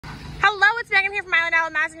Hello, it's Megan here from Island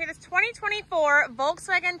Island Mazda. Here, this 2024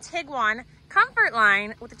 Volkswagen Tiguan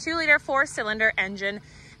Comfortline with a 2-liter 4-cylinder engine.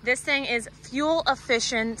 This thing is fuel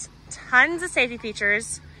efficient, tons of safety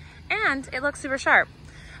features, and it looks super sharp.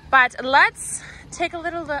 But let's take a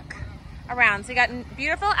little look around. So you got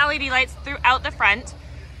beautiful LED lights throughout the front.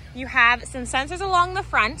 You have some sensors along the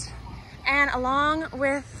front, and along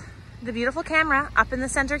with the beautiful camera up in the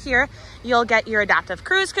center here, you'll get your adaptive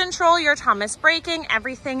cruise control, your autonomous braking,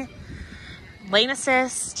 everything, lane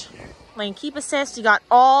assist, lane keep assist. You got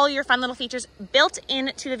all your fun little features built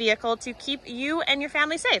into the vehicle to keep you and your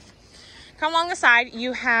family safe. Come along the side,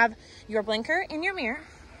 you have your blinker in your mirror,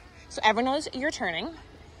 so everyone knows you're turning.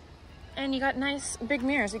 And you got nice big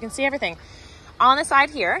mirrors, you can see everything. On the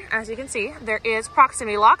side here, as you can see, there is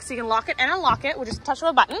proximity lock, so you can lock it and unlock it with just a touch of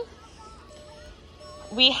a button.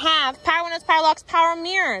 We have power windows, power locks, power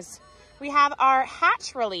mirrors. We have our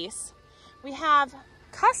hatch release. We have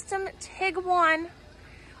custom Tiguan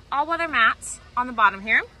all-weather mats on the bottom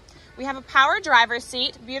here. We have a power driver's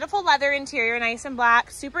seat, beautiful leather interior, nice and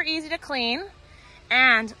black, super easy to clean.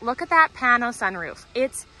 And look at that pano sunroof.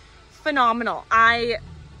 It's phenomenal. I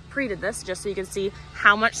pre-did this just so you can see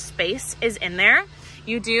how much space is in there.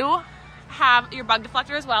 You do have your bug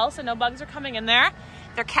deflector as well, so no bugs are coming in there.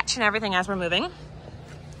 They're catching everything as we're moving.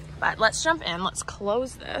 But let's jump in, let's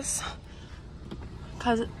close this.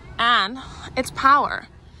 And it's power.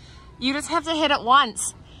 You just have to hit it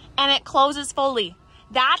once and it closes fully.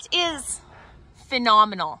 That is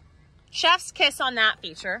phenomenal. Chef's kiss on that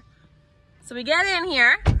feature. So we get in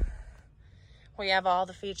here, we have all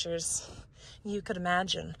the features you could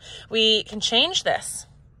imagine. We can change this.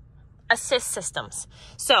 Assist systems.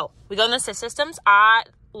 So we go in the assist systems. I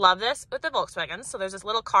love this with the Volkswagens. So there's this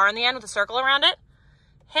little car in the end with a circle around it.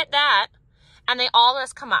 Hit that, and they all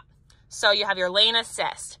just come up. So you have your lane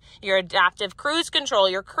assist, your adaptive cruise control,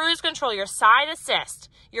 your side assist,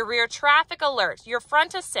 your rear traffic alert, your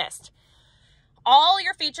front assist. All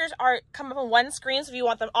your features come up on one screen, so if you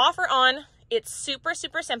want them off or on, it's super,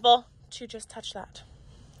 super simple to just touch that.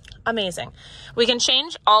 Amazing. We can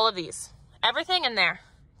change all of these. Everything in there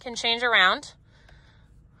can change around.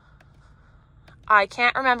 I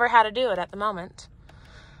can't remember how to do it at the moment,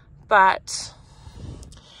 but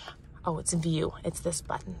oh, it's view. It's this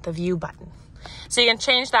button, the view button. So you can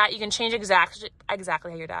change that. You can change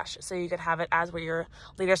exactly how your dash. So you could have it as where your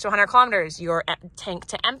liters to 100 kilometers, your tank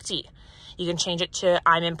to empty. You can change it to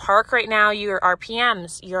I'm in park right now, your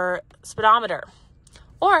RPMs, your speedometer,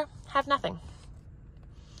 or have nothing.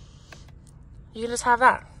 You can just have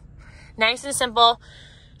that. Nice and simple,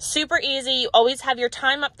 super easy. You always have your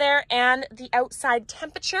time up there and the outside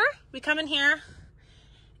temperature. We come in here.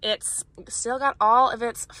 It's still got all of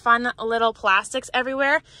its fun little plastics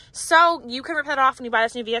everywhere. So you can rip that off when you buy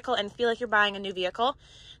this new vehicle and feel like you're buying a new vehicle.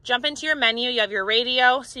 Jump into your menu. You have your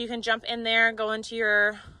radio, so you can jump in there, go into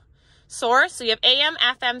your source. So you have AM,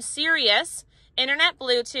 FM, Sirius, internet,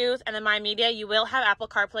 Bluetooth, and then My Media. You will have Apple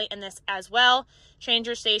CarPlay in this as well. Change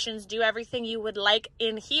your stations, do everything you would like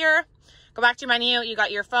in here. Go back to your menu. You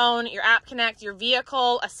got your phone, your app connect, your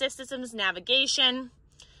vehicle, assist systems, navigation,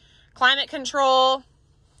 climate control,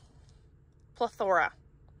 plethora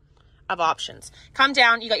of options. Come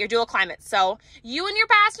down, you got your dual climate. So you and your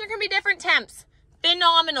passenger can be different temps.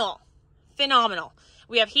 Phenomenal. Phenomenal.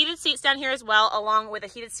 We have heated seats down here as well, along with a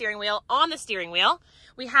heated steering wheel on the steering wheel.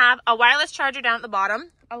 We have a wireless charger down at the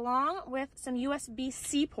bottom, along with some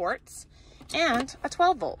USB-C ports and a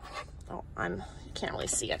 12 volt. Oh, you can't really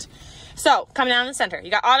see it. So coming down in the center,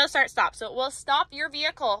 you got auto start stop. So it will stop your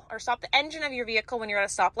vehicle or stop the engine of your vehicle when you're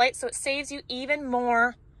at a stoplight. So it saves you even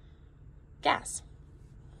more gas.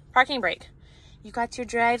 Parking brake. You got your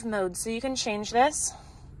drive mode, so you can change this.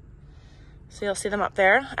 So you'll see them up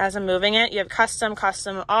there as I'm moving it. You have custom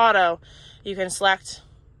auto. You can select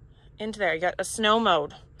into there. You got a snow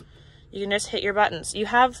mode. You can just hit your buttons. You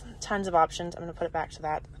have tons of options. I'm going to put it back to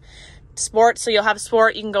that. Sport, so you'll have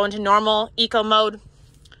sport. You can go into normal, eco mode.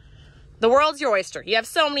 The world's your oyster. You have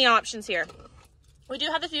so many options here. We do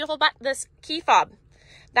have this beautiful this key fob.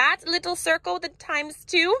 That little circle that times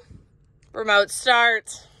 2. Remote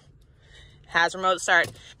start. Has remote start.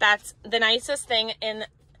 That's the nicest thing.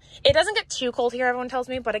 It doesn't get too cold here, everyone tells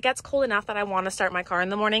me, but it gets cold enough that I want to start my car in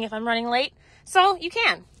the morning if I'm running late. So you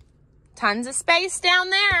can. Tons of space down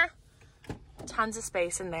there. Tons of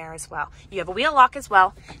space in there as well. You have a wheel lock as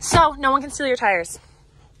well, so no one can steal your tires.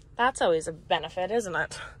 That's always a benefit, isn't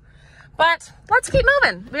it? But let's keep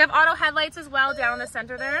moving. We have auto headlights as well down in the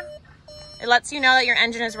center there. It lets you know that your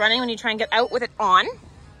engine is running when you try and get out with it on.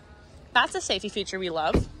 That's a safety feature we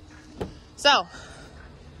love. So,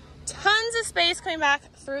 tons of space coming back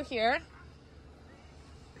through here.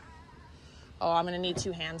 Oh, I'm gonna need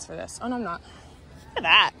 2 hands for this. Oh, no, I'm not. Look at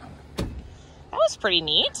that. That was pretty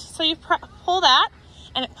neat. So you pull that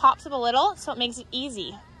and it pops up a little, so it makes it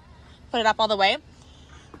easy. Put it up all the way.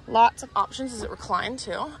 Lots of options. Does it recline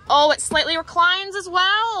too? Oh, it slightly reclines as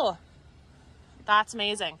well. That's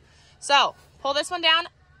amazing. So pull this one down.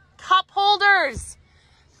 Cup holders.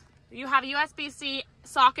 You have a USB-C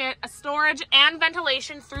socket, a storage and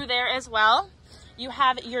ventilation through there as well. You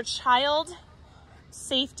have your child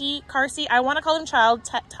safety car seat. I want to call them child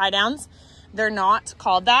tie downs. They're not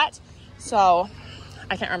called that. So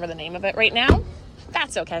I can't remember the name of it right now.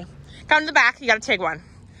 That's okay. Come to the back, you got a Tiguan.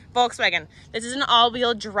 Volkswagen. This is an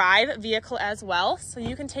all-wheel drive vehicle as well, so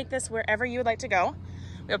you can take this wherever you would like to go.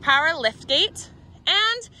 We have a power lift gate,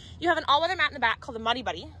 and you have an all-weather mat in the back called the Muddy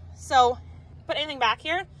Buddy. So put anything back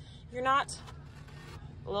here, you're not,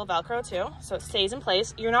 a little Velcro too, so it stays in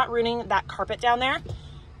place. You're not ruining that carpet down there.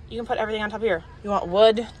 You can put everything on top here. You want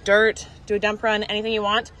wood, dirt, do a dump run, anything you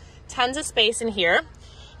want. Tons of space in here.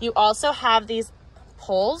 You also have these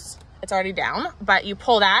pulls. It's already down, but you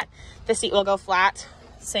pull that, the seat will go flat.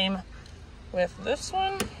 Same with this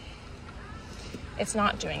one. It's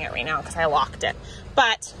not doing it right now because I locked it,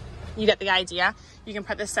 but you get the idea. You can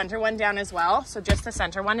put the center one down as well. So just the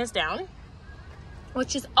center one is down,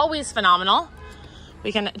 which is always phenomenal.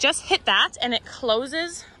 We can just hit that and it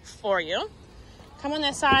closes for you. Come on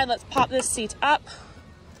this side, let's pop this seat up.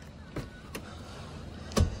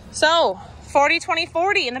 So 40, 20,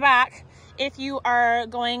 40 in the back. If you are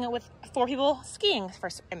going with 4 people skiing, for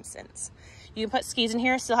instance, you can put skis in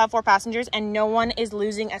here, still have 4 passengers, and no one is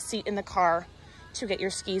losing a seat in the car to get your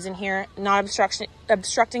skis in here. Not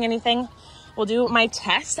obstructing anything. We'll do my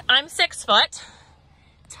test. I'm 6 foot.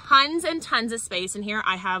 Tons and tons of space in here.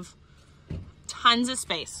 I have tons of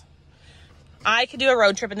space. I could do a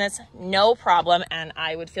road trip in this, no problem, and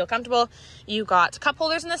I would feel comfortable. You got cup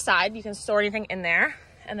holders on the side. You can store anything in there.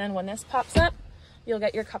 And then when this pops up, you'll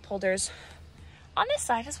get your cup holders on this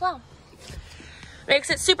side as well.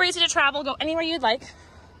 Makes it super easy to travel, go anywhere you'd like.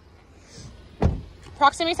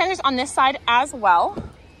 Proximity sensors on this side as well.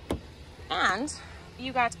 And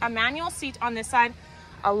you got a manual seat on this side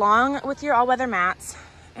along with your all-weather mats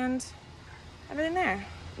and everything there.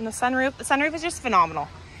 And the sunroof is just phenomenal.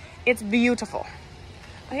 It's beautiful.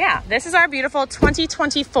 Oh yeah, this is our beautiful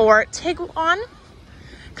 2024 Tiguan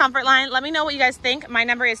Comfortline. Let me know what you guys think. My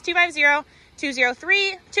number is 250-203-2097.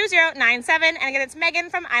 And again, it's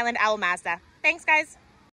Megan from Island Owl Mazda. Thanks, guys.